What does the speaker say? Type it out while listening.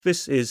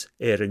This is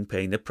Airing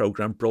Pain, a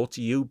programme brought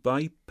to you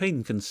by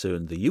Pain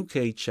Concern, the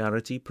UK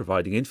charity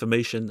providing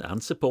information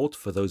and support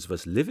for those of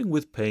us living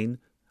with pain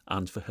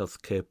and for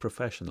healthcare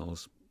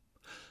professionals.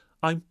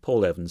 I'm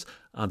Paul Evans,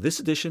 and this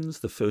edition's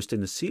the first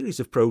in a series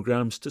of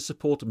programmes to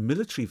support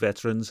military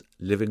veterans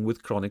living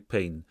with chronic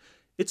pain.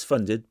 It's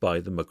funded by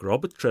the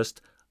McRobert Trust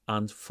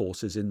and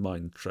Forces in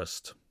Mind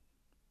Trust.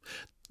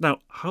 Now,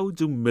 how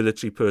do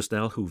military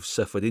personnel who've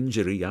suffered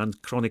injury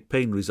and chronic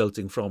pain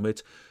resulting from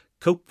it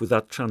cope with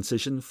that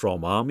transition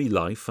from army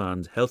life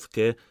and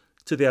healthcare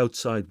to the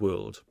outside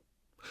world?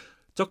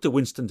 Dr.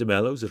 Winston de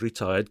Mello is a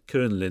retired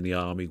colonel in the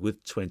army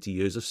with 20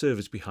 years of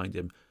service behind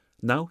him.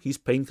 Now he's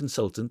pain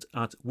consultant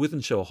at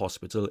Wythenshawe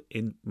Hospital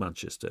in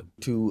Manchester.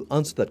 To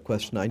answer that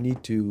question, I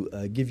need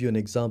to give you an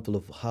example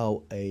of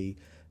how a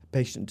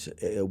patient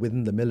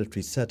within the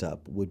military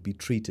setup would be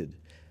treated.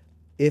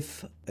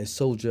 If a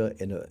soldier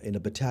in a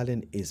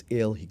battalion is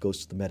ill, he goes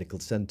to the medical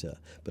centre.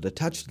 But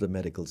attached to the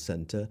medical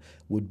centre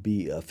would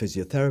be a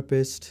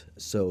physiotherapist.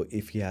 So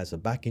if he has a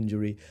back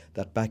injury,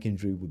 that back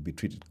injury would be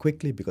treated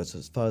quickly because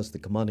as far as the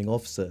commanding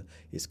officer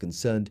is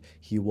concerned,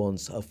 he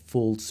wants a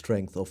full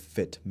strength of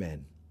fit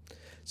men.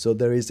 So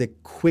there is a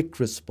quick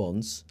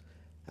response,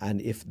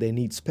 and if they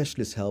need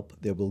specialist help,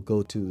 they will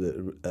go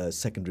to the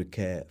secondary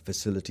care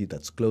facility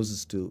that's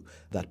closest to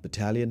that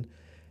battalion.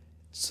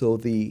 So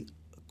the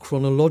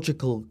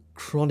chronological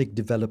chronic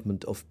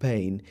development of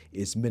pain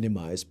is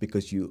minimized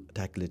because you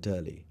tackle it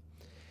early.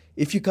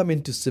 If you come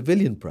into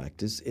civilian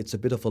practice, it's a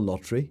bit of a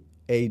lottery.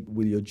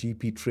 Will your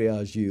GP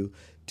triage you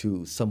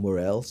to somewhere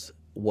else?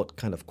 What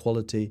kind of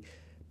quality?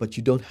 But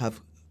you don't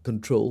have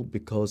control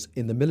because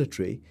in the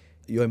military,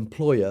 your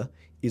employer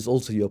is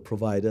also your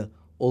provider,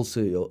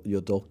 also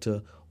your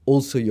doctor,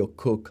 also your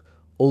cook,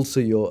 also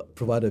your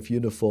provider of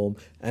uniform,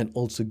 and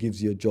also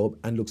gives you a job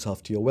and looks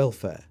after your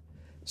welfare.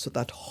 So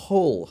that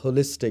whole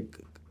holistic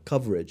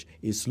coverage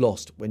is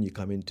lost when you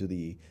come into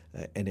the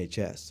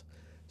NHS.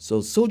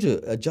 So soldier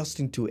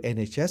adjusting to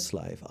NHS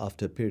life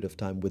after a period of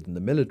time within the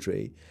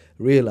military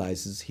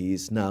realizes he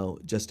is now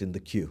just in the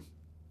queue.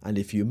 And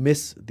if you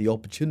miss the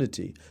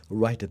opportunity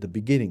right at the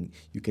beginning,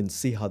 you can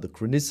see how the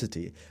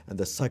chronicity and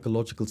the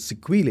psychological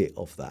sequelae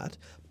of that,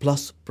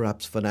 plus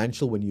perhaps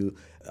financial when you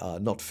are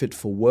not fit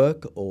for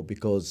work or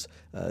because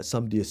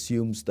somebody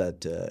assumes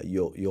that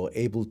you're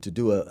able to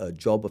do a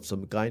job of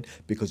some kind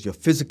because you're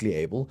physically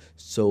able.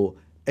 So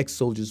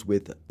ex-soldiers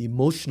with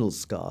emotional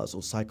scars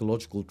or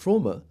psychological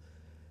trauma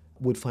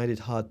would find it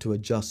hard to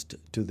adjust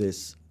to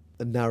this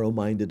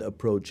narrow-minded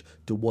approach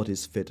to what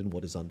is fit and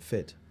what is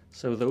unfit.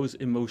 So those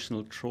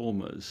emotional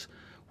traumas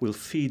will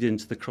feed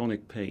into the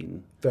chronic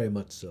pain. Very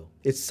much so.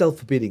 It's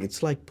self-feeding.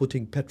 It's like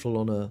putting petrol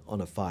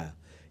on a fire.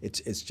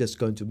 It's just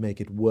going to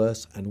make it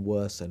worse and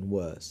worse and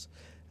worse.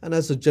 And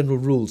as a general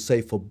rule,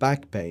 say for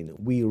back pain,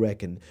 we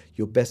reckon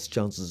your best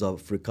chances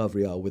of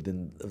recovery are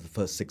within the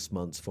first 6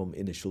 months from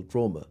initial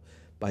trauma.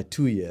 By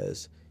 2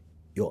 years,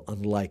 you're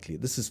unlikely.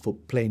 This is for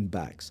plain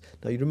backs.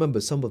 Now, you remember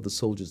some of the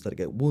soldiers that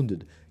get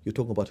wounded, you're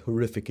talking about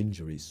horrific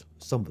injuries,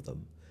 some of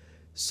them.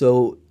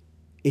 So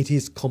it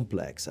is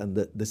complex, and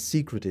the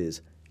secret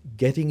is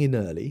getting in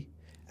early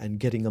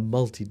and getting a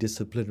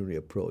multidisciplinary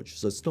approach.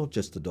 So it's not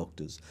just the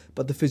doctors,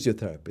 but the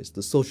physiotherapist,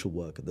 the social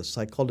worker, the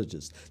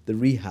psychologist, the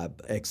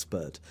rehab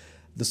expert,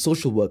 the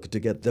social worker to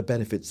get the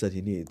benefits that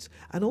he needs,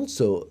 and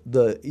also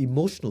the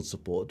emotional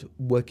support,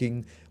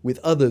 working with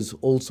others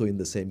also in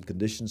the same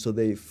condition so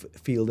they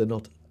feel they're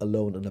not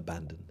alone and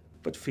abandoned.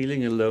 But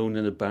feeling alone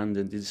and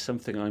abandoned is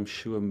something I'm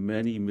sure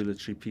many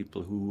military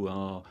people who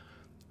are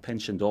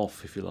pensioned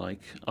off, if you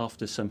like,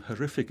 after some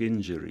horrific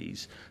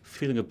injuries,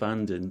 feeling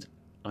abandoned,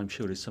 I'm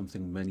sure is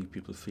something many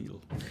people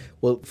feel.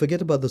 Well,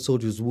 forget about the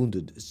soldier who's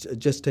wounded.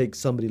 Just take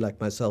somebody like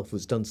myself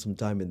who's done some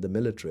time in the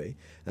military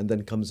and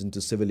then comes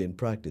into civilian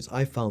practice.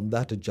 I found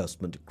that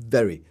adjustment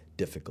very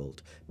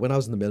difficult. When I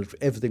was in the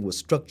military, everything was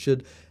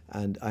structured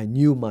and I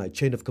knew my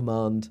chain of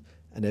command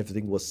and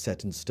everything was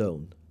set in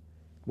stone.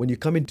 When you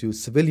come into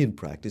civilian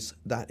practice,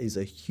 that is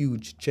a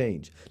huge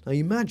change. Now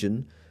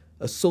imagine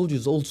a soldier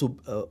is also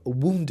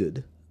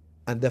wounded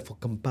and therefore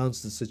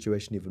compounds the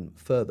situation even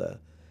further.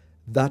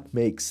 That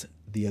makes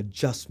the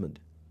adjustment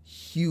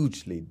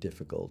hugely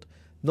difficult,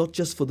 not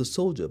just for the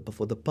soldier, but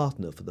for the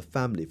partner, for the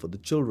family, for the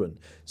children.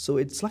 So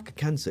it's like a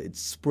cancer. It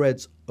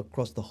spreads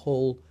across the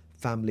whole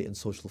family and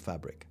social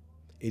fabric.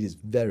 It is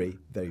very,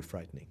 very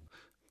frightening.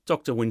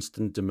 Dr.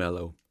 Winston de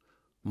Mello.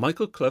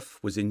 Michael Clough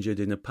was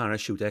injured in a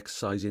parachute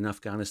exercise in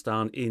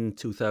Afghanistan in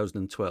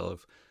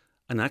 2012.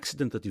 An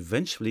accident that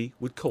eventually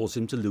would cause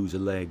him to lose a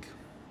leg.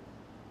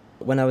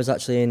 When I was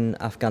actually in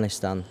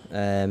Afghanistan,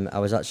 I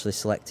was actually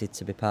selected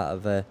to be part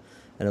of an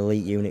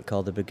elite unit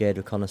called the Brigade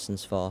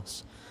Reconnaissance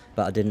Force,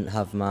 but I didn't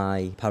have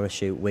my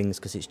parachute wings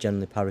because it's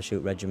generally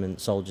parachute regiment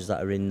soldiers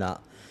that are in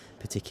that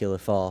particular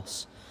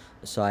force.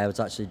 So I was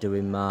actually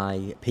doing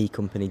my P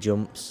Company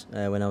jumps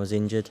when I was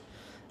injured.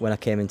 When I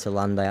came into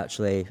land, I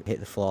actually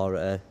hit the floor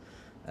at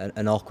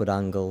an awkward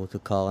angle, we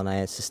could call, and I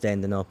had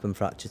sustained an open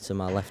fracture to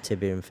my left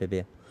tibia and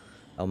fibia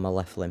on my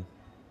left limb.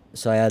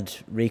 So I had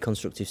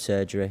reconstructive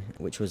surgery,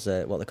 which was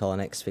what they call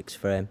an X-fix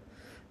frame,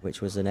 which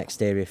was an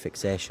exterior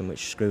fixation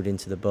which screwed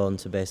into the bone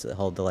to basically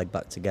hold the leg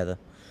back together.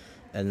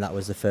 And that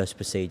was the first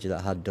procedure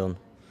that I had done.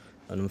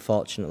 And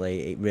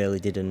unfortunately, it really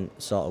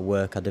didn't sort of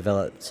work. I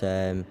developed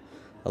a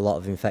lot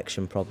of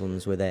infection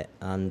problems with it,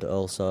 and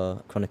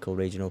also chronic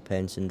regional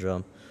pain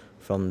syndrome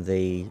from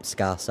the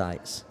scar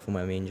sites from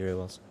where my injury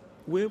was.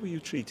 Where were you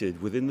treated?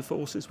 Within the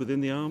forces,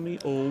 within the army,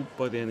 or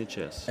by the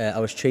NHS? I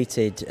was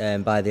treated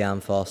by the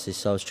armed forces,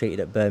 so I was treated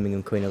at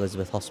Birmingham Queen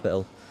Elizabeth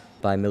Hospital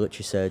by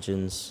military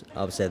surgeons.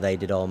 Obviously, they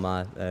did all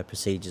my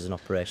procedures and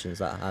operations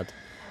that I had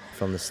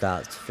from the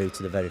start through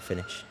to the very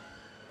finish.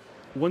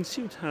 Once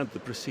you'd had the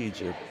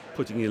procedure,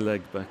 putting your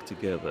leg back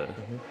together,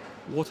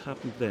 what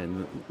happened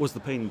then? Was the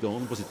pain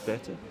gone? Was it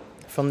better?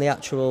 From the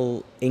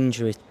actual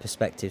injury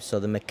perspective, so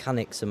the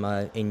mechanics of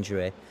my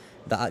injury,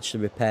 that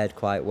actually repaired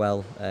quite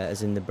well,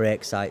 as in the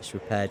break sites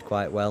repaired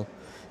quite well.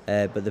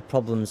 But the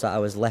problems that I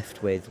was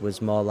left with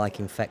was more like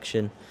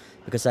infection,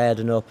 because I had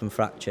an open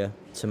fracture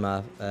to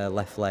my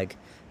left leg,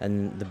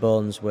 and the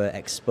bones were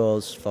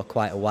exposed for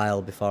quite a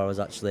while before I was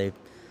actually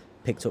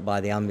picked up by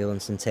the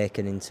ambulance and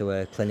taken into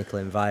a clinical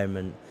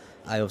environment.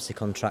 I obviously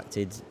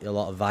contracted a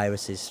lot of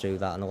viruses through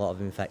that and a lot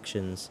of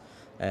infections,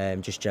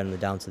 just generally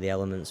down to the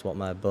elements, what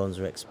my bones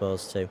were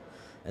exposed to.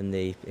 And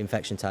the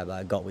infection type that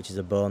I got, which is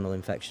a bonal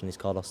infection, is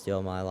called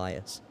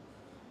osteomyelitis,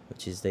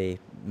 which is the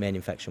main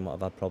infection what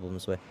I've had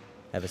problems with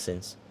ever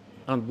since.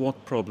 And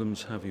what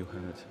problems have you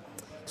had?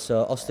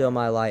 So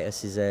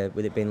osteomyelitis is,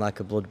 with it being like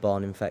a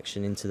blood-borne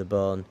infection into the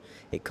bone,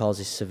 it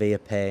causes severe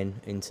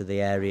pain into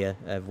the area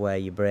of where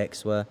your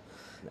breaks were,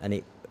 and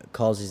it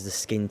causes the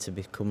skin to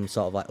become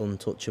sort of like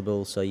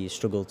untouchable, so you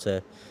struggle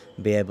to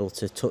be able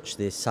to touch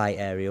the site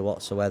area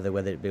whatsoever,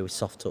 whether it be with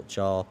soft touch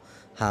or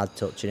hard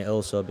touch, and it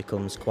also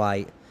becomes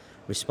quite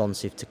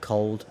responsive to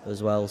cold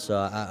as well, so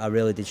I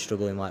really did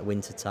struggle in like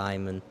winter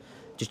time and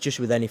just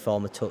with any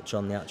form of touch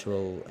on the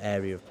actual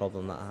area of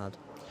problem that I had.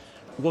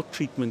 What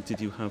treatment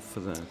did you have for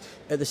that?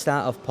 At the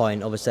start of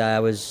point, obviously I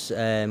was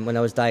when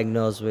I was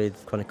diagnosed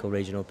with chronic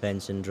regional pain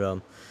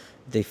syndrome,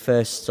 the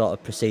first sort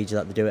of procedure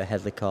that they do at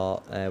Headley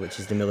Court, which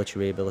is the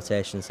Military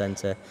Rehabilitation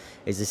Centre,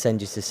 is they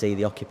send you to see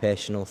the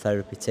occupational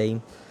therapy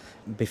team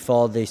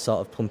before they sort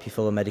of pump you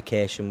full of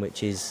medication,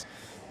 which is,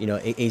 you know,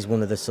 it is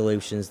one of the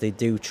solutions. They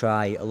do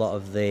try a lot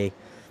of the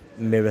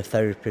mirror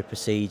therapy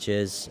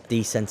procedures,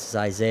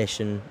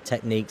 desensitisation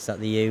techniques that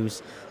they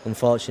use.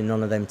 Unfortunately,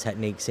 none of them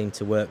techniques seem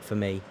to work for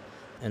me,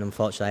 and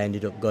unfortunately I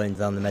ended up going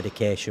down the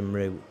medication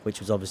route,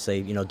 which was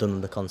obviously, you know, done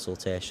under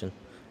consultation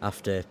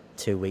after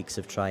 2 weeks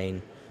of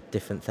trying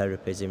different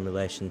therapies in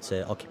relation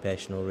to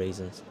occupational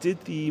reasons.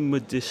 Did the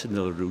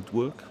medicinal route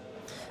work?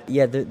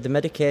 Yeah, the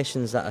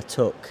medications that I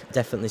took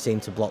definitely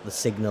seemed to block the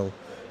signal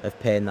of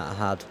pain that I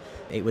had.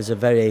 It was a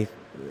very,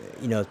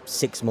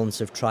 6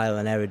 months of trial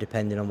and error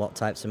depending on what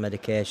types of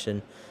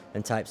medication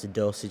and types of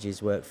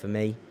dosages worked for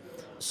me.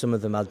 Some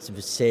of them had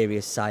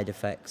serious side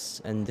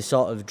effects, and the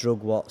sort of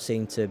drug what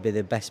seemed to be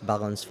the best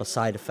balance for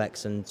side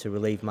effects and to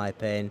relieve my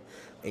pain,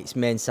 its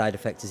main side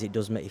effect is it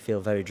does make you feel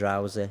very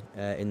drowsy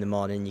in the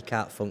morning. You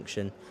can't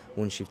function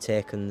once you've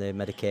taken the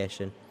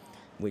medication,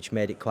 which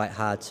made it quite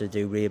hard to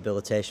do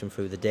rehabilitation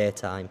through the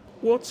daytime.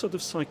 What sort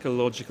of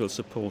psychological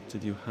support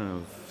did you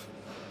have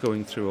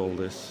going through all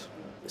this?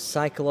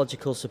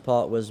 Psychological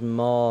support was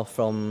more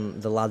from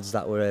the lads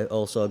that were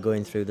also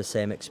going through the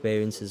same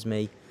experience as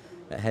me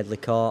at Headley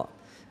Court.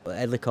 At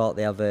Headley Court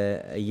they have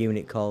a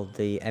unit called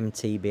the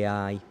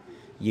MTBI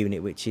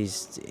unit, which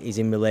is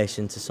in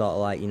relation to sort of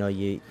like,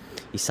 your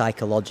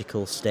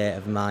psychological state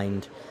of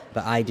mind.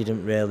 But I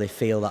didn't really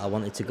feel that I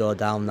wanted to go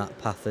down that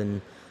path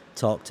and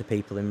talk to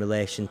people in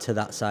relation to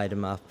that side of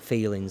my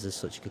feelings, as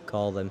such you could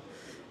call them.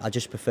 I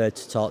just preferred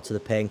to talk to the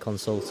pain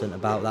consultant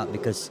about that,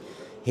 because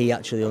he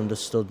actually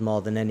understood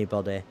more than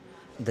anybody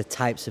the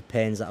types of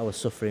pains that I was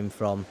suffering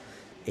from.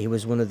 He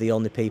was one of the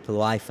only people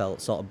who I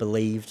felt sort of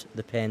believed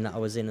the pain that I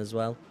was in as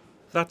well.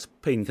 That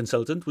pain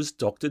consultant was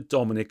Dr.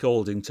 Dominic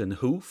Aldington,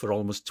 who, for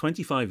almost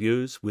 25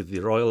 years with the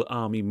Royal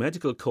Army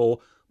Medical Corps,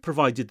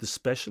 provided the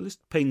specialist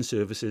pain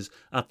services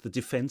at the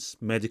Defence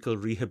Medical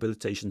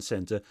Rehabilitation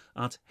Centre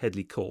at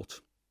Headley Court.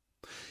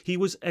 He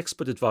was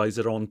expert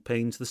advisor on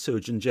pain to the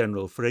Surgeon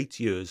General for 8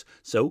 years,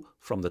 so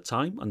from the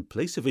time and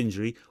place of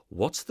injury,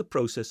 what's the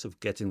process of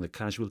getting the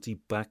casualty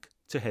back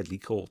to Headley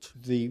Court?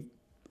 The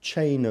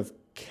chain of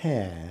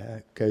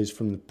care goes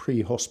from the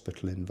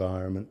pre-hospital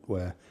environment,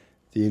 where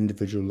the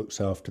individual looks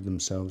after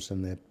themselves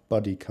and their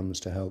buddy comes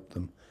to help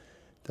them.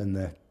 Then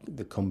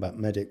the combat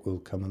medic will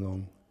come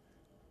along,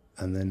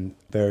 and then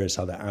various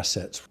other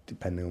assets,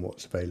 depending on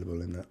what's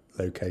available in that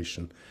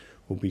location,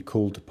 will be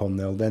called upon.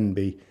 They'll then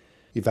be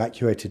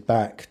evacuated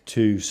back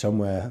to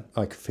somewhere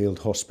like a field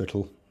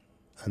hospital,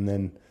 and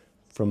then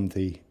from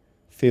the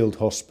field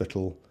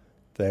hospital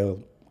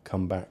they'll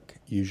come back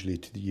usually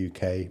to the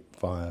UK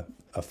via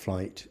a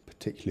flight,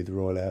 particularly the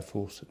Royal Air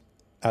Force.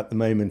 At the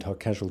moment our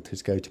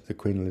casualties go to the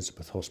Queen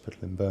Elizabeth Hospital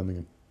in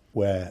Birmingham,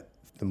 where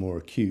the more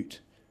acute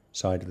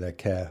side of their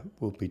care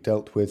will be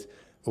dealt with.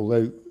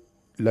 Although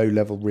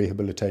low-level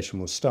rehabilitation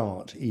will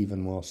start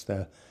even whilst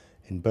they're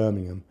in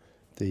Birmingham.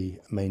 The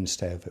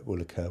mainstay of it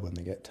will occur when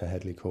they get to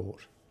Headley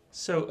Court.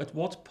 So at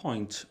what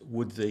point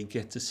would they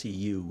get to see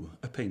you,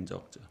 a pain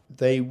doctor?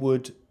 They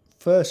would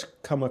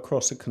first come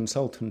across a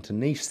consultant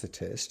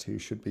anaesthetist who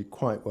should be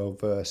quite well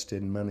versed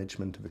in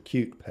management of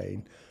acute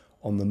pain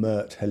on the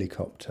Mert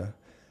helicopter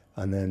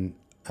and then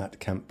at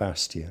Camp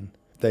Bastion.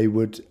 They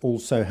would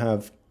also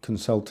have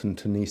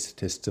consultant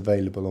anaesthetists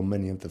available on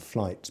many of the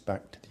flights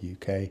back to the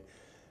UK,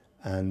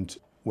 and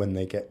when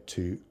they get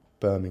to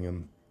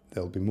Birmingham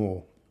there'll be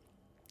more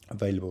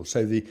available.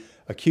 So the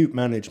acute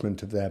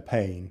management of their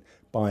pain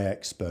by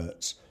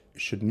experts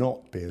should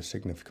not be a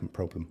significant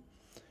problem.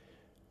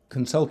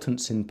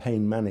 Consultants in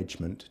pain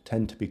management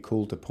tend to be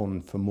called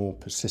upon for more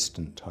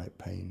persistent type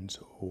pains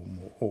or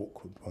more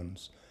awkward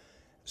ones.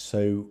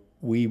 So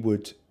we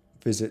would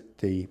visit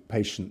the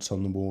patients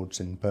on the wards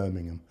in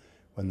Birmingham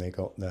when they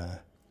got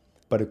there.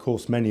 But of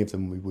course many of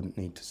them we wouldn't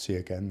need to see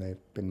again,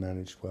 they've been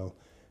managed well.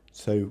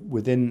 So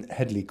within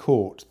Headley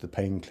Court the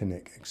pain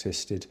clinic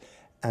existed,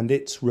 and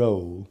its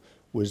role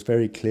was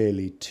very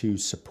clearly to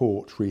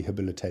support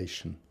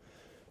rehabilitation.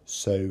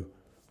 So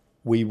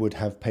we would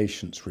have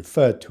patients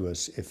referred to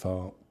us if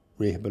our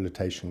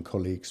rehabilitation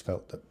colleagues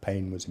felt that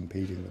pain was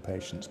impeding the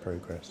patient's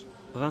progress.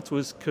 Well, that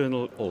was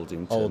Colonel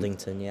Aldington.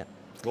 Aldington, yeah.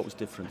 What was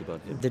different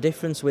about him? The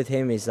difference with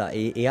him is that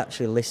he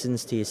actually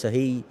listens to you. So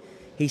he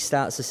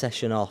starts the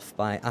session off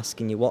by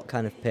asking you what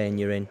kind of pain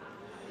you're in.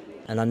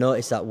 And I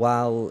noticed that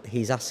while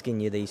he's asking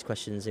you these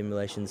questions in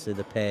relation to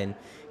the pain,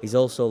 he's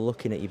also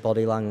looking at your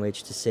body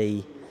language to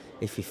see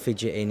if you're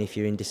fidgeting, if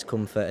you're in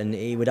discomfort. And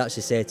he would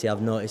actually say to you,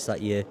 I've noticed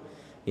that you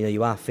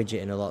are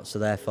fidgeting a lot, so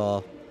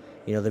therefore,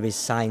 there is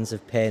signs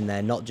of pain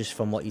there, not just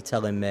from what you're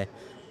telling me,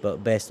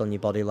 but based on your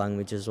body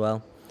language as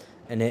well.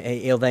 And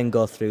he'll then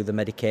go through the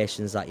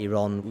medications that you're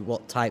on,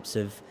 what types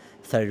of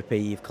therapy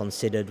you've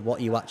considered,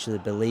 what you actually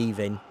believe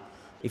in.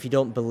 If you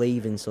don't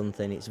believe in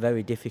something, it's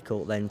very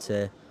difficult then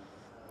to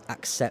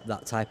accept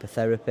that type of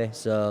therapy.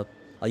 So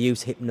I'll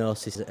use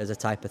hypnosis as a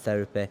type of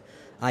therapy.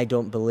 I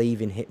don't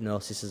believe in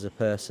hypnosis as a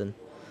person.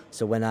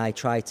 So when I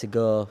try to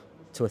go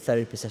to a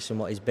therapy session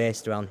what is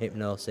based around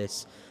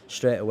hypnosis,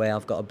 straight away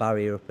I've got a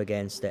barrier up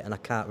against it and I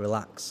can't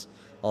relax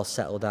or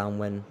settle down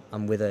when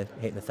I'm with a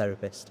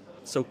hypnotherapist.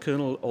 So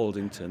Colonel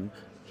Aldington,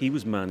 he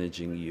was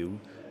managing you.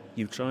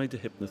 You tried a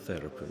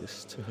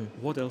hypnotherapist. Mm-hmm.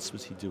 What else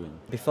was he doing?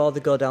 Before they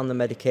go down the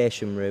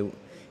medication route,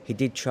 he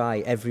did try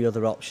every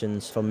other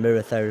options from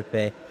mirror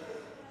therapy,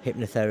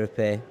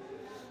 hypnotherapy,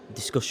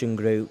 discussion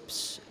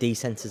groups,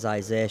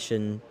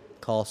 desensitisation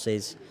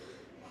courses.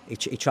 He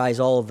tries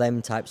all of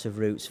them types of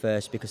routes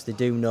first because they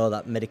do know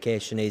that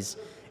medication is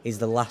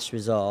the last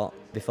resort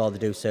before they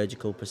do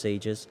surgical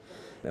procedures.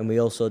 And we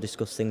also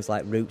discuss things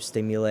like root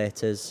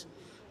stimulators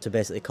to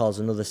basically cause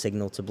another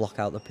signal to block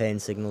out the pain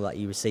signal that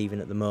you're receiving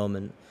at the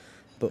moment.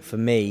 But for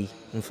me,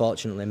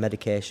 unfortunately,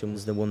 medication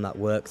was the one that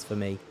worked for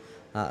me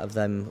out of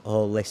them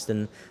whole list.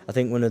 And I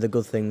think one of the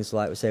good things,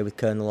 like we say with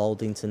Colonel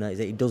Aldington, is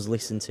that he does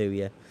listen to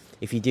you.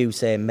 If you do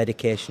say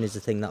medication is the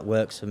thing that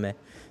works for me,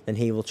 then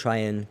he will try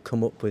and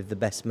come up with the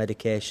best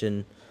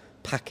medication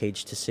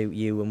package to suit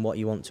you and what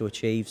you want to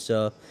achieve.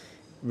 So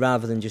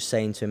rather than just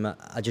saying to him,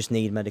 I just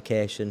need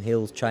medication,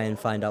 he'll try and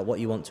find out what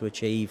you want to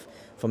achieve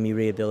from your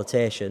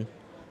rehabilitation,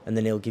 and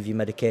then he'll give you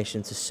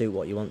medication to suit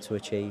what you want to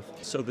achieve.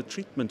 So the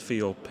treatment for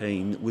your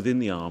pain within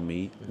the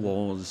army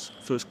was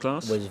first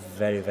class? Was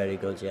very, very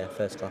good, yeah,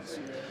 first class.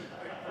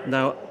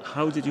 Now,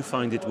 how did you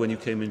find it when you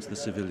came into the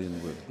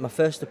civilian world? My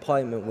first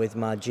appointment with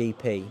my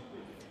GP,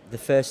 the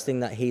first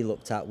thing that he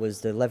looked at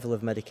was the level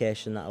of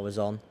medication that I was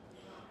on.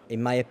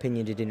 In my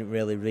opinion, he didn't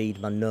really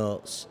read my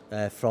notes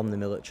from the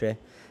military,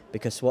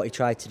 because what he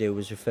tried to do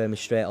was refer me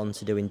straight on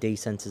to doing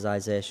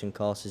desensitisation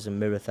courses and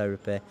mirror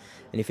therapy.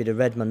 And if he'd have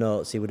read my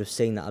notes, he would have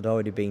seen that I'd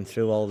already been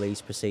through all these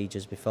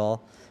procedures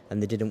before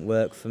and they didn't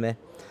work for me.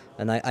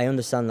 And I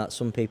understand that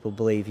some people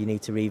believe you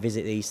need to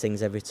revisit these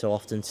things every so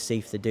often to see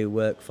if they do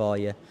work for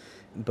you.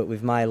 But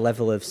with my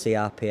level of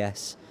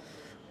CRPS,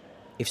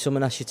 if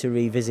someone asks you to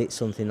revisit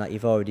something that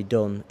you've already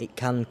done, it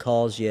can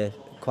cause you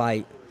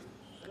quite,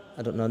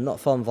 I don't know, not a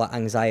form of like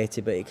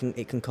anxiety, but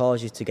it can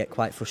cause you to get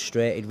quite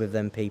frustrated with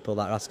them people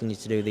that are asking you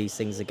to do these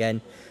things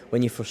again.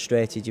 When you're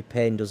frustrated, your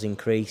pain does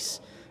increase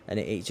and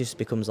it just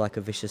becomes like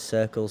a vicious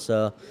circle.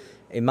 So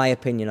in my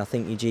opinion, I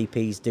think your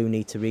GPs do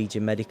need to read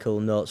your medical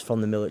notes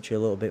from the military a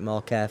little bit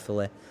more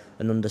carefully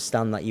and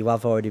understand that you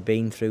have already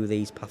been through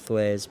these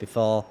pathways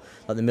before,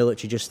 that the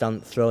military just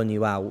aren't throwing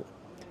you out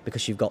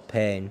because you've got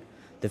pain.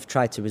 They've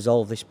tried to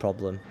resolve this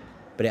problem,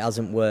 but it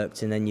hasn't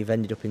worked, and then you've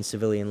ended up in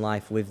civilian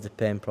life with the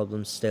pain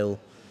problems still,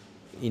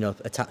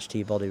 attached to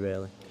your body,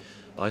 really.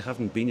 I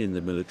haven't been in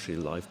the military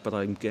life, but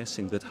I'm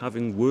guessing that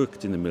having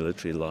worked in the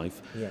military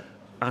life,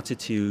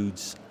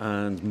 attitudes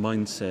and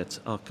mindset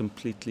are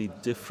completely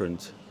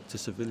different to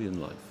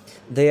civilian life.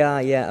 They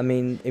are, yeah. I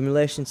mean, in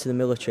relation to the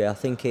military, I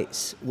think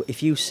it's,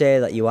 if you say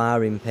that you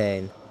are in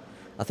pain,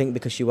 I think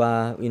because you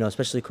are,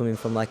 especially coming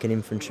from like an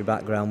infantry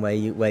background where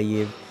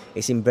you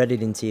it's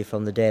embedded into you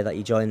from the day that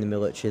you join the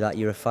military that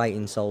you're a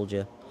fighting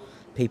soldier,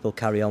 people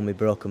carry on with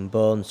broken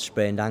bones,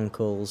 sprained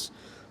ankles.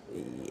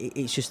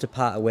 It's just a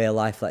part of way of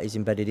life that is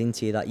embedded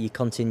into you, that you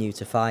continue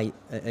to fight,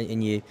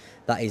 and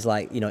that is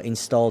like,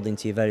 installed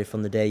into you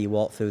from the day you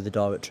walk through the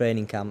door at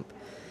training camp.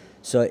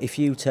 So if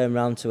you turn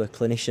around to a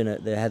clinician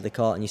at the head of the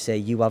court and you say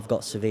you have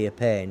got severe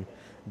pain,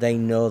 they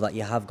know that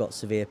you have got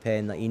severe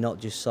pain, that you're not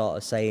just sort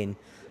of saying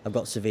I've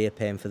got severe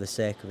pain for the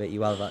sake of it.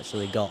 You have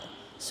actually got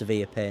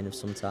severe pain of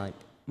some type.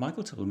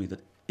 Michael told me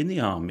that in the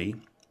army,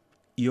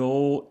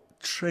 you're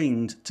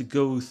trained to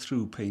go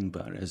through pain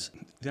barriers.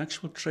 The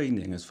actual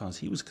training, as far as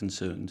he was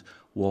concerned,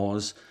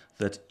 was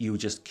that you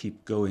just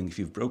keep going. If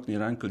you've broken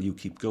your ankle, you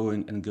keep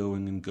going and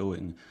going and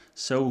going.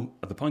 So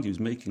the point he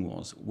was making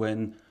was,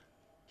 when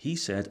he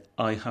said,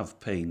 I have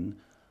pain,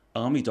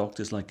 army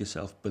doctors like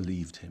yourself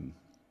believed him.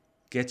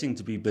 Getting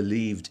to be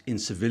believed in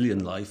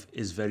civilian life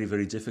is very,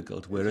 very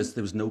difficult, whereas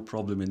there was no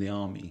problem in the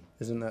army.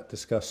 Isn't that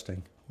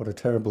disgusting? What a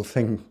terrible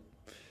thing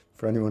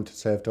for anyone to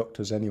say of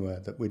doctors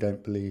anywhere, that we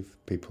don't believe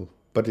people.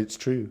 But it's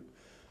true.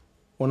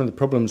 One of the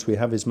problems we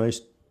have is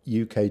most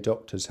UK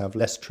doctors have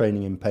less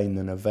training in pain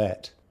than a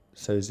vet.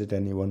 So is it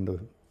any wonder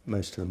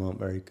most of them aren't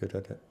very good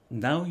at it?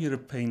 Now you're a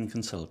pain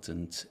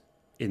consultant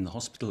in the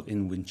hospital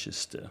in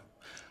Winchester.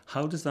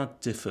 How does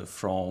that differ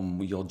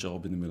from your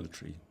job in the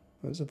military?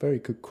 That's a very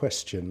good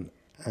question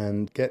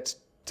and gets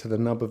to the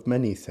nub of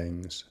many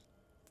things.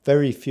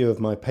 Very few of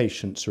my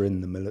patients are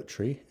in the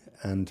military,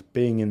 and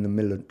being in the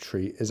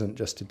military isn't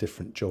just a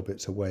different job,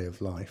 it's a way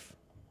of life.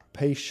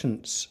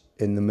 Patients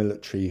in the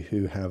military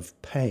who have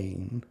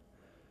pain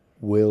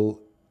will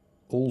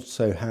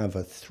also have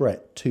a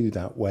threat to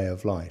that way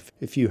of life.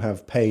 If you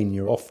have pain,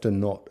 you're often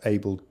not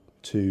able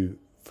to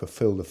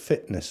fulfill the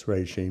fitness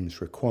regimes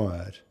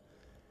required.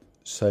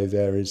 So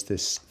there is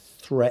this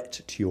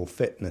threat to your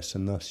fitness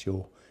and thus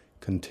your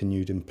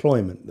continued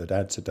employment that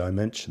adds a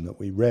dimension that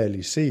we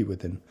rarely see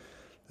within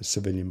the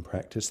civilian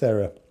practice.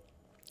 There are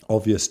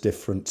obvious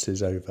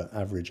differences over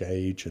average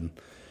age, and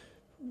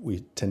we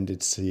tended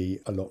to see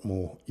a lot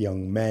more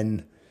young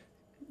men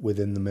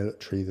within the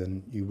military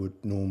than you would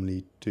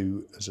normally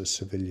do as a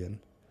civilian.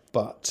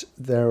 But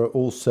there are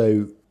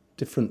also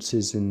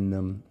differences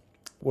in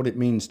what it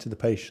means to the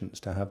patients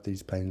to have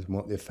these pains and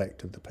what the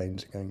effect of the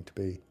pains are going to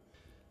be.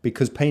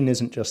 Because pain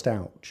isn't just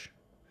ouch.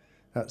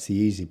 That's the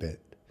easy bit.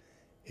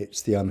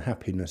 It's the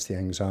unhappiness, the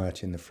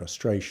anxiety and the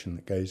frustration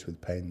that goes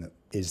with pain that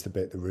is the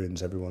bit that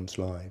ruins everyone's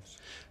lives.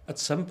 At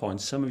some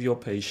point, some of your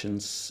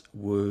patients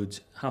would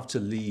have to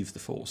leave the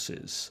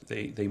forces.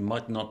 They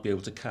might not be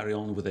able to carry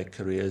on with their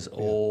careers,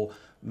 or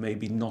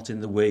maybe not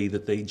in the way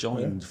that they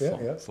joined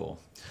for.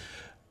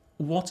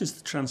 What is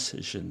the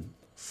transition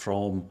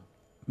from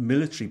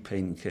military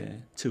pain care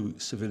to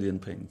civilian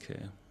pain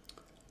care?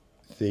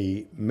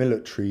 The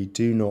military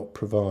do not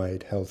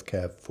provide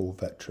healthcare for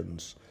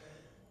veterans.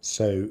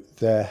 So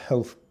their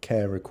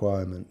healthcare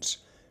requirements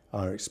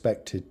are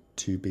expected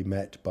to be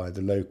met by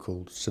the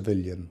local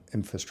civilian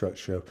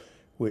infrastructure,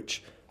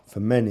 which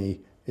for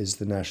many is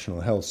the National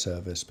Health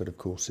Service, but of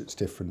course it's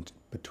different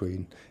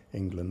between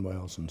England,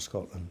 Wales and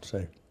Scotland.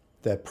 So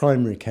their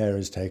primary care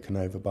is taken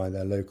over by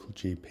their local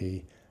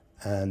GP,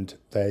 and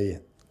their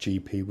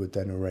GP would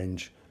then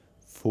arrange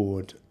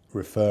forward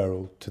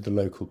referral to the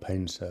local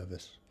pain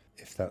service,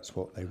 if that's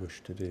what they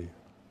wish to do.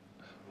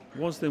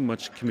 Was there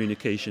much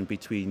communication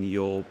between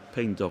your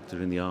pain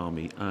doctor in the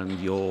army and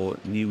your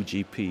new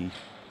GP?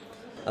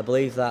 I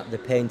believe that the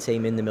pain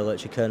team in the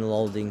military, Colonel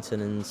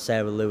Aldington and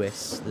Sarah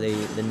Lewis,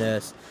 the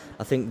nurse,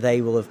 I think they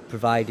will have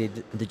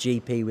provided the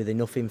GP with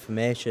enough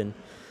information.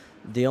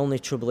 The only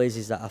trouble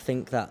is that I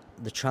think that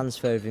the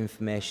transfer of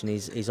information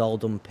is all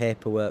done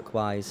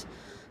paperwork-wise.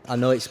 I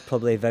know it's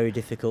probably very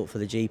difficult for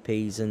the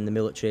GPs and the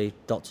military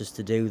doctors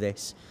to do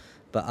this,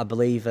 but I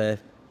believe a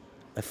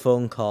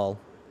phone call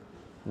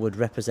would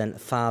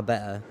represent far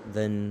better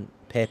than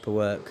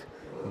paperwork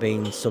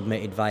being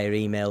submitted via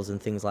emails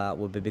and things like that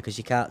would be, because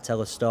you can't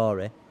tell a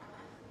story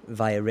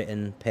via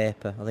written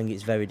paper. I think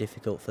it's very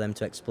difficult for them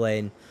to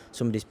explain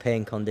somebody's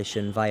pain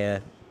condition via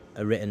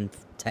a written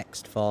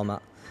text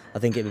format. I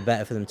think it'd be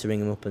better for them to ring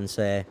them up and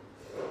say,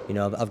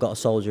 I've got a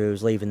soldier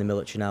who's leaving the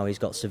military now, he's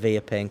got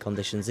severe pain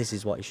conditions, this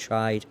is what he's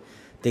tried,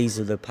 these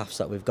are the paths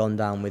that we've gone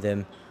down with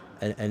him,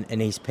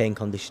 and his pain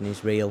condition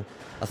is real.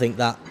 I think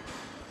that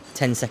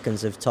 10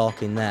 seconds of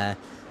talking there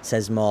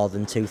says more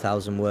than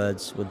 2,000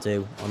 words would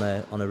do on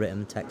a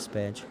written text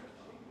page.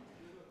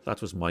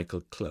 That was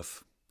Michael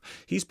Clough.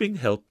 He's being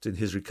helped in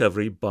his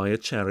recovery by a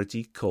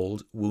charity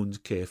called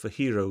Wound Care for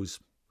Heroes.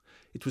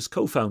 It was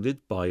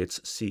co-founded by its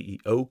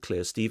CEO,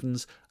 Claire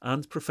Stevens,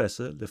 and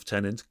Professor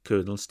Lieutenant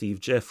Colonel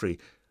Steve Jeffrey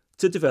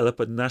to develop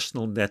a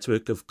national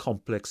network of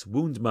complex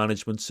wound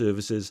management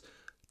services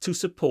to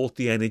support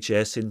the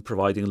NHS in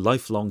providing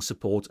lifelong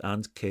support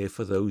and care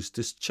for those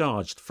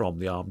discharged from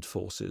the armed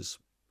forces.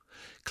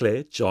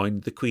 Claire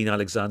joined the Queen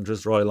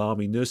Alexandra's Royal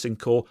Army Nursing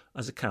Corps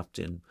as a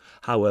captain.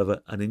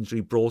 However, an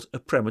injury brought a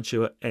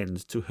premature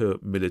end to her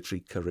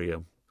military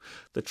career.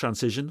 The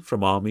transition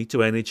from Army to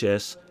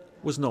NHS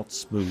was not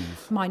smooth.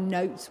 My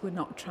notes were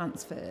not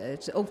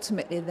transferred.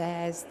 Ultimately,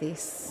 there's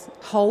this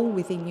hole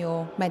within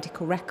your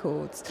medical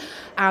records.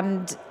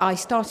 And I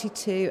started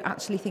to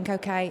actually think,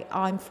 okay,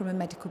 I'm from a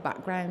medical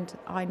background.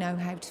 I know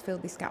how to fill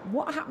this gap.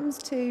 What happens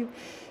to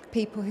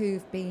people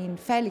who've been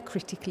fairly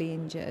critically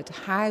injured?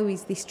 How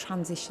is this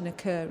transition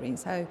occurring?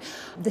 So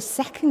the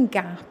second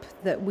gap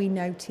that we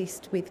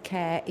noticed with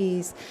care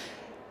is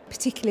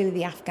particularly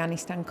the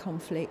Afghanistan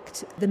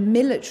conflict. The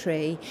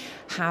military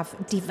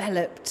have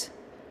developed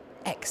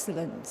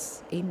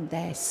excellence in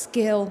their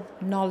skill,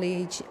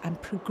 knowledge and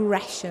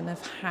progression of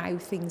how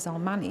things are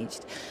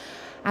managed.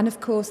 And of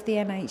course the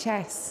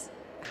NHS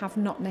have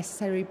not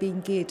necessarily been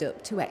geared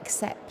up to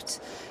accept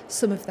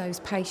some of those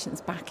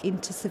patients back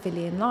into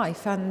civilian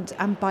life,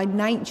 and by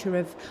nature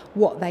of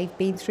what they've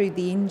been through,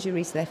 the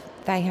injuries that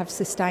they have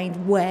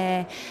sustained,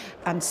 where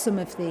and some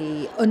of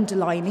the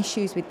underlying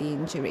issues with the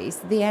injuries,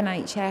 the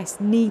NHS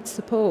needs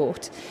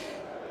support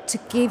to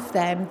give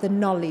them the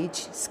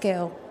knowledge,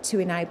 skill to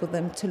enable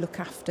them to look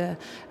after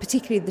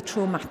particularly the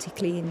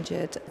traumatically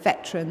injured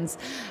veterans.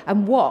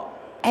 And what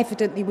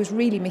evidently was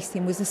really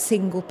missing was a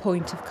single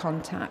point of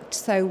contact.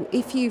 So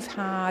if you've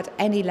had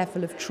any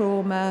level of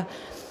trauma,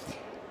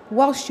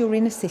 whilst you're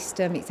in a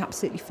system, it's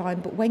absolutely fine,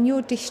 but when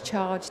you're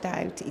discharged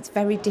out, it's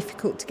very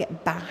difficult to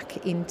get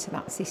back into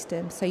that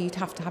system. So you'd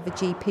have to have a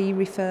GP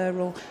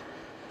referral.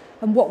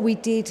 And what we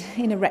did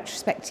in a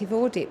retrospective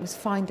audit was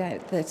find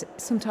out that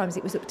sometimes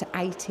it was up to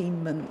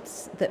 18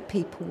 months that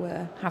people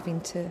were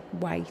having to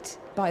wait.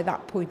 By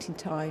that point in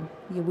time,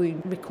 your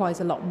wound requires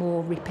a lot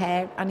more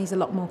repair and is a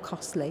lot more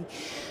costly.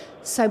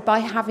 So by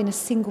having a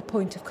single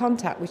point of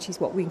contact, which is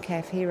what Wound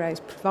Care for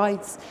Heroes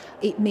provides,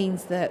 it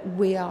means that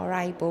we are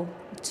able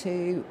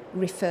to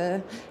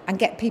refer and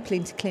get people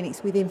into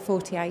clinics within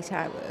 48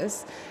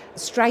 hours,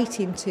 straight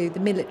into the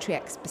military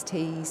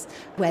expertise,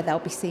 where they'll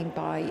be seen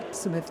by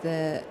some of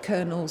the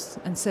colonels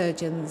and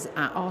surgeons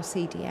at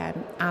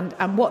RCDM.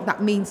 And what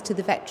that means to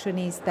the veteran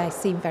is they're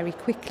seen very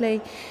quickly,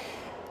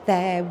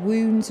 their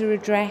wounds are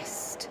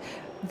addressed,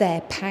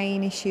 their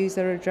pain issues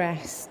are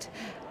addressed,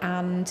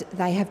 and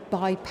they have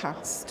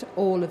bypassed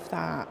all of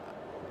that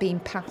being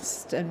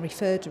passed and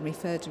referred and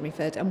referred and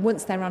referred. And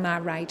once they're on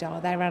our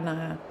radar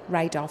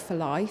for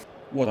life.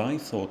 What I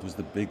thought was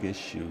the big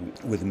issue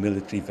with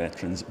military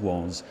veterans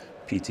was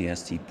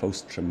PTSD,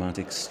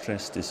 post-traumatic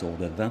stress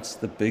disorder. That's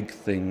the big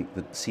thing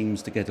that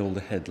seems to get all the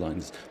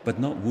headlines, but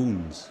not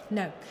wounds.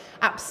 No,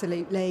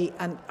 absolutely,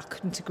 and I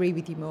couldn't agree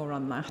with you more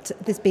on that.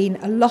 There's been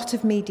a lot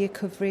of media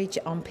coverage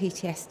on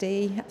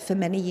PTSD for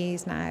many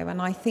years now,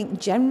 and I think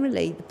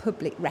generally the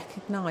public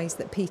recognise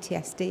that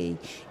PTSD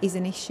is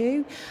an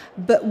issue,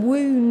 but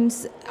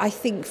wounds, I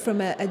think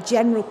from a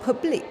general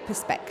public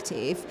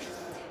perspective,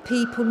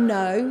 people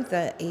know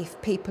that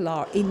if people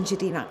are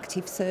injured in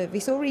active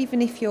service, or even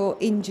if you're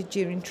injured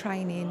during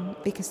training,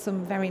 because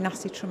some very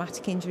nasty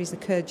traumatic injuries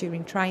occur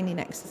during training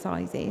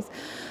exercises,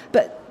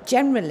 but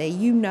generally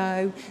you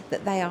know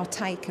that they are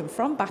taken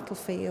from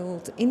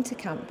battlefield into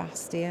Camp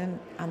Bastion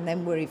and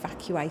then were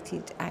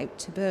evacuated out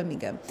to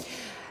Birmingham,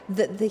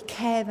 that the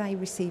care they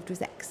received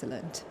was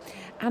excellent.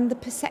 And the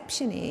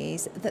perception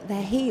is that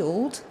they're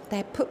healed,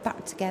 they're put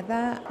back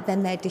together,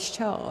 then they're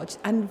discharged.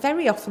 And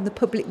very often the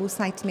public will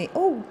say to me,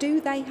 oh, do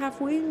they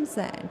have wounds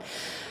then?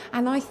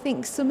 And I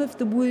think some of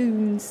the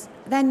wounds,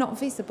 they're not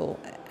visible.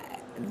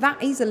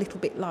 That is a little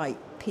bit like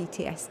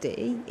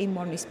PTSD in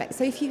one respect.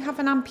 So if you have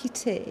an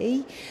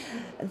amputee,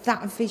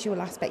 that visual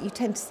aspect, you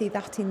tend to see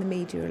that in the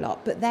media a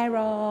lot. But there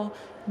are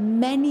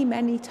many,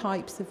 many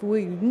types of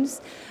wounds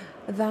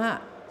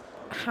that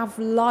have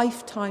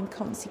lifetime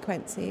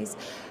consequences.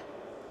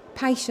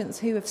 Patients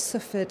who have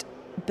suffered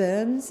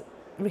burns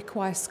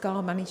require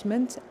scar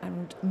management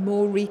and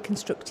more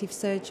reconstructive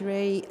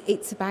surgery.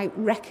 It's about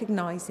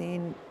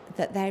recognising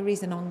that there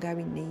is an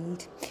ongoing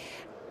need.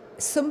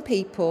 Some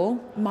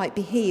people might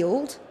be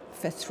healed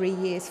for 3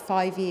 years,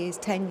 5 years,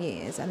 10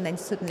 years, and then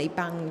suddenly,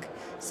 bang,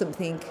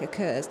 something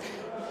occurs.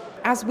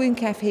 As Wound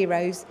Care for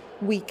Heroes,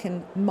 we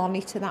can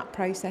monitor that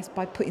process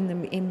by putting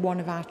them in one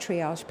of our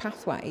triage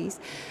pathways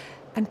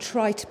and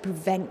try to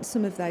prevent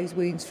some of those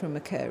wounds from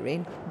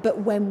occurring.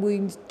 But when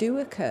wounds do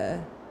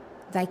occur,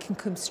 they can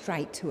come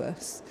straight to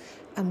us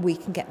and we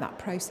can get that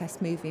process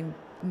moving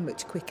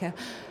much quicker.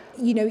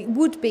 You know, it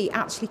would be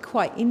actually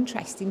quite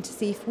interesting to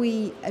see if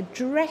we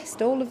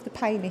addressed all of the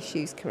pain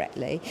issues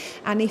correctly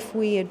and if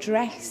we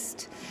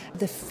addressed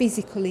the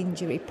physical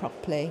injury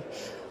properly,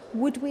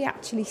 would we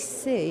actually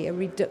see a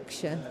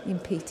reduction in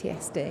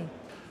PTSD?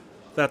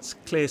 That's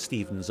Claire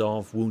Stevens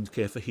of Wound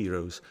Care for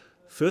Heroes.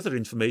 Further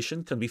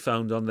information can be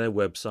found on their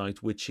website,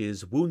 which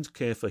is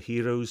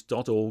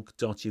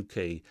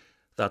woundcareforheroes.org.uk.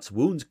 That's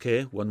wound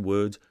care, one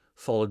word,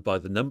 followed by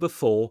the number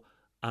 4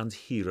 and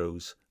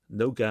heroes.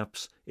 No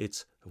gaps,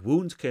 it's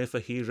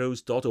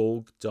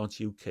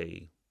woundcareforheroes.org.uk.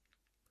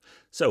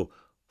 So,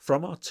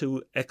 from our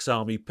 2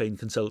 ex-army pain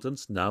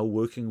consultants now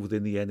working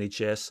within the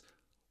NHS,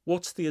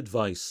 what's the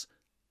advice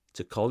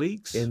to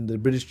colleagues? In the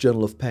British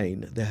Journal of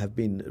Pain, there have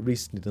been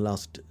recently, in the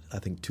last, I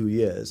think, 2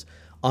 years,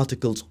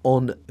 articles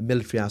on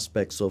military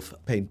aspects of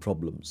pain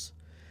problems.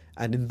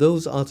 And in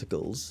those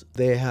articles,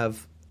 they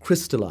have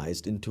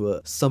crystallized into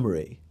a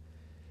summary,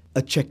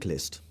 a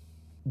checklist.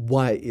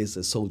 Why is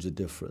a soldier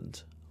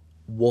different?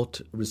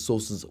 What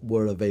resources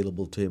were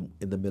available to him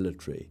in the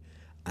military?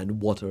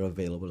 And what are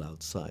available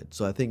outside.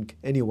 So I think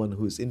anyone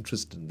who is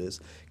interested in this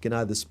can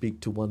either speak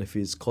to one of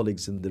his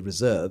colleagues in the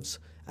reserves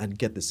and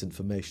get this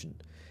information.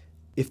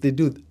 If they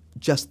do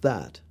just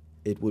that,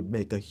 it would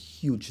make a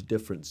huge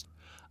difference.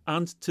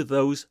 And to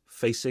those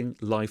facing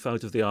life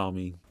out of the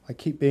army. I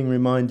keep being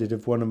reminded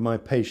of one of my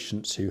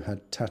patients who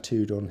had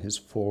tattooed on his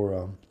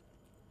forearm,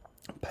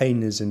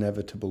 "Pain is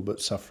inevitable,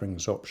 but suffering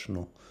is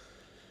optional."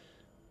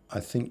 I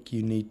think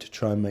you need to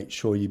try and make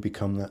sure you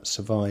become that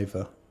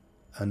survivor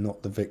and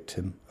not the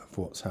victim of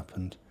what's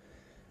happened.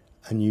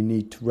 And you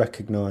need to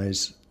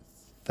recognise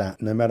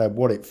that no matter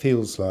what it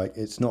feels like,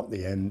 it's not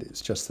the end,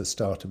 it's just the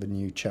start of a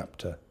new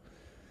chapter.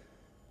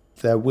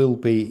 There will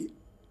be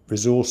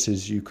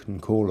resources you can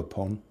call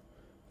upon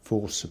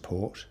for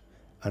support,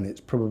 and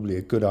it's probably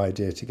a good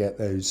idea to get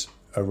those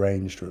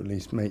arranged, or at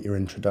least make your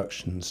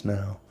introductions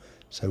now.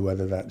 So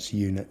whether that's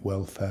unit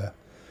welfare,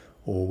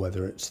 or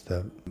whether it's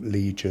the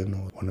Legion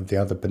or one of the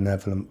other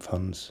benevolent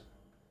funds.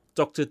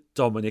 Dr.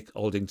 Dominic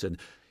Aldington.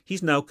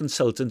 He's now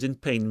consultant in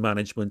pain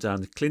management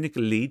and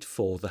clinical lead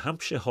for the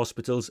Hampshire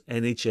Hospital's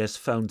NHS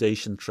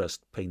Foundation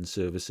Trust Pain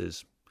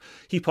Services.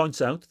 He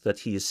points out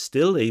that he is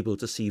still able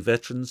to see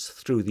veterans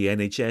through the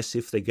NHS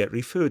if they get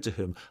referred to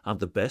him,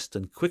 and the best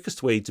and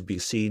quickest way to be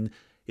seen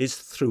is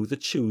through the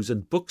choose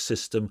and book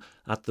system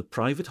at the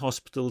private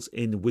hospitals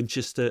in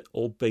Winchester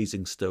or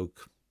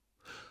Basingstoke.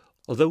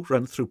 Although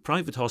run through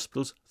private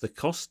hospitals, the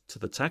cost to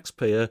the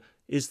taxpayer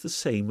is the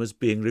same as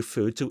being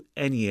referred to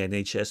any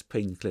NHS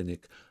pain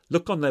clinic.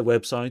 Look on their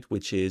website,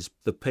 which is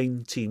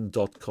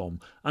thepainteam.com,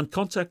 and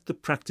contact the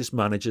practice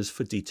managers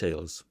for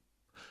details.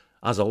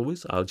 As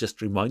always, I'll just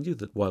remind you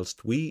that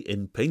whilst we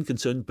in Pain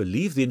Concern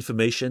believe the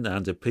information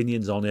and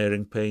opinions on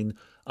airing pain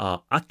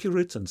are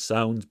accurate and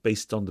sound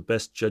based on the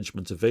best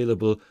judgment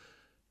available,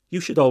 you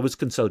should always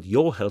consult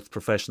your health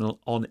professional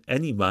on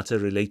any matter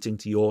relating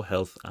to your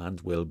health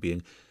and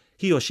well-being.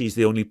 He or she is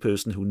the only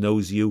person who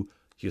knows you,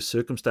 your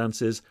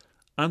circumstances,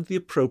 and the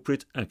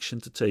appropriate action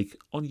to take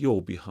on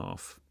your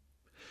behalf.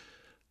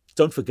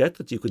 Don't forget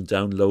that you can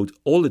download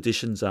all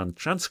editions and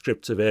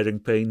transcripts of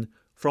Airing Pain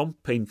from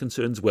Pain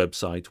Concern's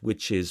website,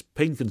 which is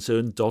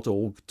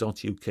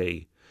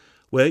painconcern.org.uk,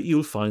 where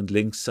you'll find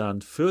links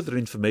and further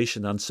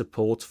information and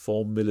support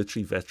for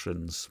military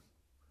veterans.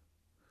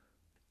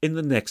 In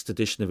the next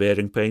edition of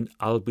Airing Pain,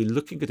 I'll be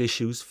looking at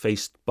issues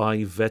faced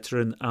by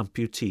veteran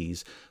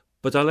amputees,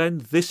 but I'll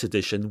end this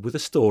edition with a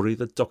story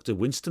that Dr.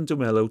 Winston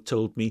Dumello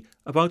told me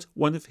about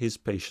one of his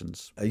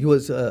patients. He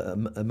was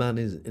a man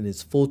in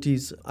his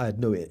 40s. I had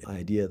no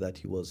idea that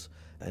he was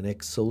an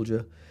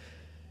ex-soldier.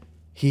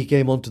 He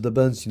came onto the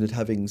burns unit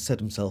having set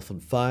himself on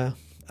fire,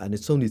 and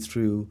it's only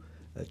through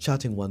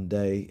chatting one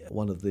day,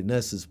 one of the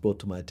nurses brought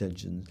to my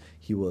attention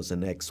he was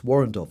an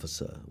ex-warrant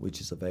officer,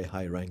 which is a very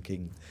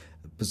high-ranking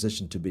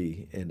position to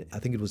be in. I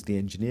think it was the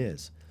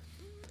engineers.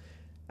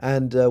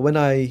 And when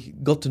I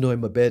got to know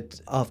him a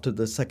bit, after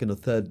the second or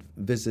third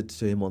visit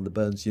to him on the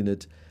burns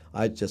unit,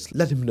 I just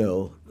let him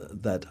know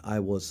that I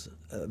was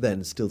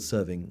then still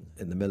serving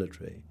in the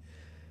military.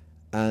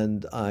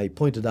 And I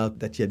pointed out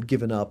that he had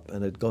given up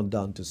and had gone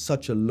down to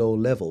such a low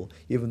level,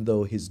 even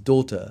though his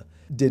daughter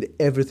did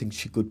everything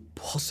she could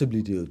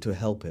possibly do to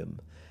help him,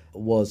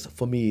 was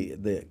for me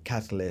the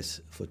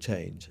catalyst for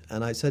change.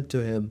 And I said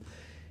to him,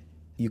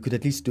 you could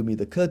at least do me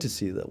the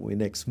courtesy that when we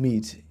next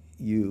meet,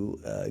 you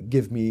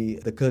give me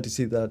the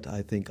courtesy that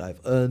I think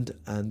I've earned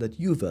and that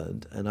you've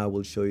earned, and I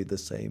will show you the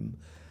same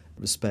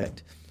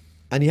respect.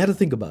 And he had to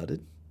think about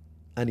it,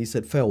 and he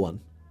said, fair one.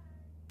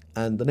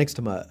 And the next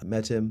time I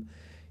met him,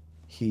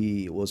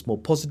 he was more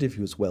positive,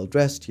 he was well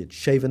dressed, he had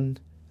shaven.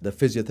 The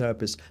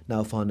physiotherapist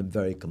now found him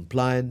very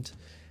compliant.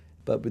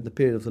 But with the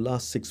period of the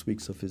last 6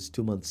 weeks of his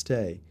 2-month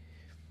stay,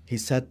 he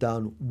sat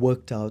down,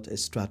 worked out a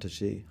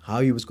strategy,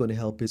 how he was going to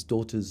help his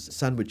daughter's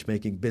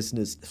sandwich-making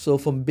business. So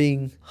from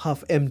being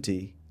half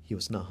empty, he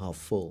was now half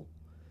full.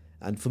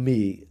 And for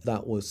me,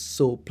 that was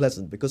so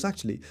pleasant because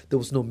actually there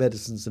was no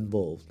medicines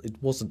involved. It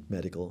wasn't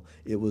medical.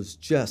 It was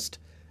just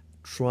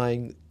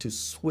trying to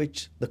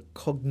switch the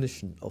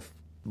cognition of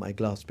my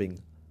glass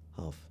being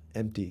half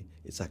empty.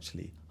 It's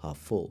actually half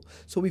full.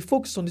 So we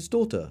focused on his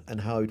daughter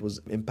and how it was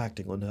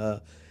impacting on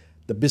her.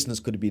 The business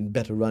could have been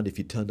better run if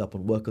he turned up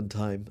on work on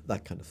time,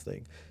 that kind of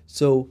thing.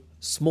 So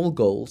small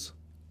goals,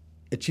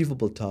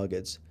 achievable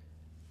targets,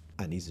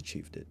 and he's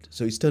achieved it.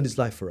 So he's turned his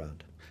life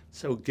around.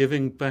 So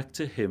giving back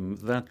to him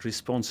that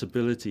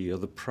responsibility or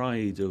the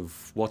pride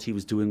of what he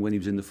was doing when he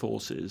was in the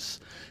forces,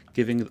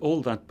 giving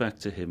all that back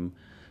to him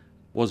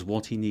was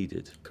what he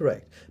needed.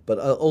 Correct. But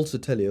I'll also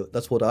tell you,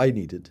 that's what I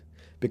needed.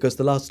 Because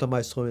the last time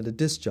I saw him at a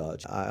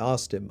discharge, I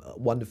asked him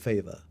one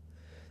favour.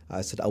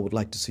 I said, I would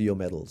like to see your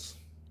medals.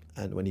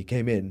 And when he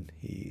came in,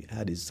 he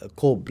had his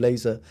corps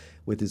blazer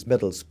with his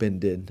medals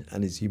pinned in,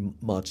 and as he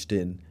marched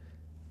in,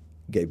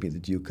 gave me the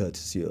due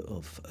courtesy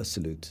of a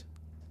salute.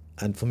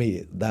 And for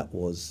me, that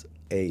was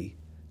a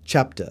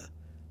chapter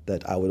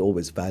that I would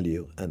always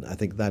value, and I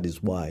think that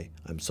is why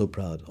I'm so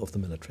proud of the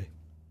military.